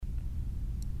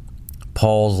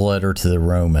Paul's letter to the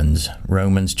Romans,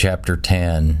 Romans chapter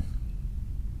 10.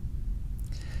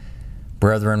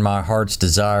 Brethren, my heart's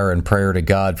desire and prayer to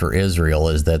God for Israel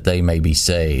is that they may be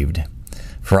saved.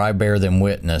 For I bear them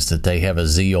witness that they have a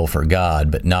zeal for God,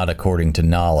 but not according to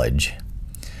knowledge.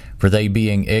 For they,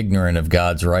 being ignorant of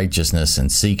God's righteousness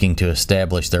and seeking to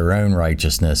establish their own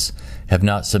righteousness, have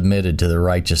not submitted to the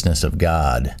righteousness of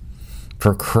God.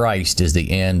 For Christ is the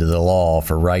end of the law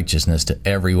for righteousness to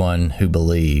everyone who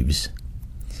believes.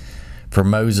 For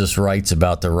Moses writes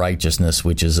about the righteousness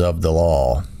which is of the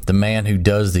law. The man who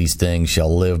does these things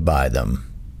shall live by them.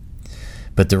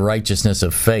 But the righteousness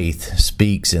of faith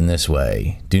speaks in this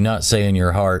way. Do not say in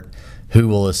your heart, who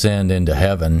will ascend into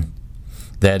heaven?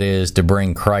 That is, to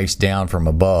bring Christ down from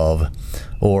above.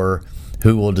 Or,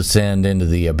 who will descend into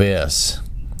the abyss?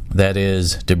 That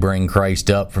is, to bring Christ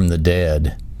up from the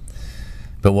dead.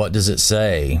 But what does it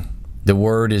say? The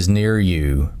word is near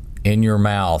you, in your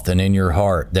mouth and in your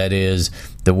heart. That is,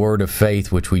 the word of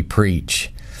faith which we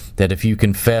preach. That if you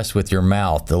confess with your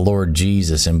mouth the Lord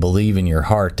Jesus and believe in your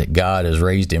heart that God has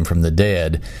raised him from the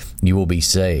dead, you will be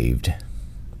saved.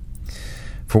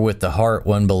 For with the heart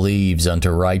one believes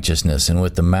unto righteousness, and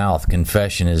with the mouth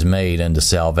confession is made unto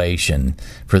salvation.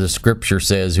 For the Scripture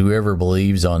says, whoever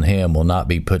believes on him will not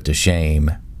be put to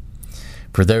shame.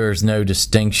 For there is no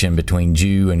distinction between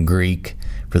Jew and Greek,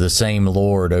 for the same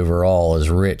Lord over all is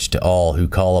rich to all who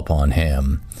call upon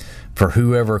him. For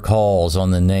whoever calls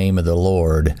on the name of the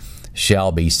Lord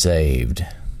shall be saved.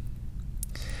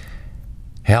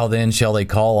 How then shall they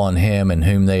call on him in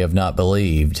whom they have not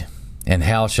believed? And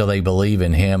how shall they believe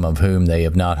in him of whom they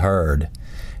have not heard?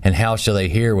 And how shall they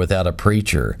hear without a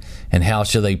preacher? And how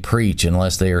shall they preach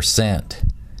unless they are sent?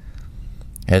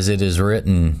 As it is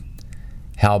written,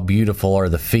 how beautiful are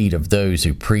the feet of those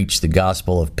who preach the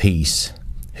gospel of peace,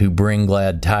 who bring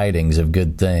glad tidings of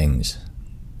good things.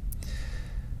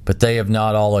 But they have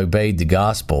not all obeyed the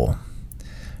gospel.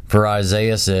 For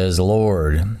Isaiah says,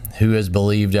 Lord, who has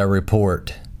believed our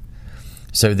report?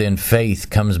 So then faith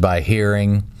comes by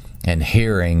hearing, and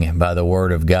hearing by the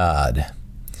word of God.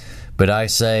 But I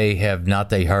say, have not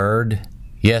they heard?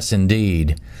 Yes,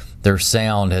 indeed. Their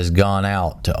sound has gone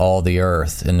out to all the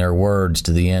earth, and their words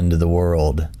to the end of the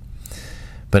world.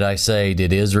 But I say,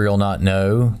 did Israel not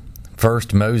know?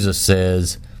 First Moses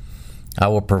says, I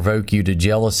will provoke you to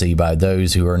jealousy by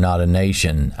those who are not a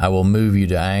nation. I will move you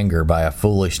to anger by a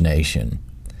foolish nation.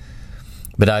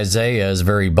 But Isaiah is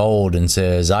very bold and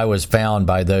says, I was found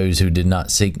by those who did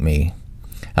not seek me.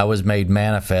 I was made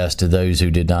manifest to those who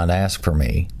did not ask for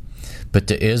me. But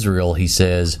to Israel he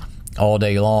says, all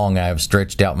day long I have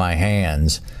stretched out my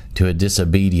hands to a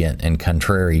disobedient and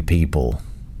contrary people.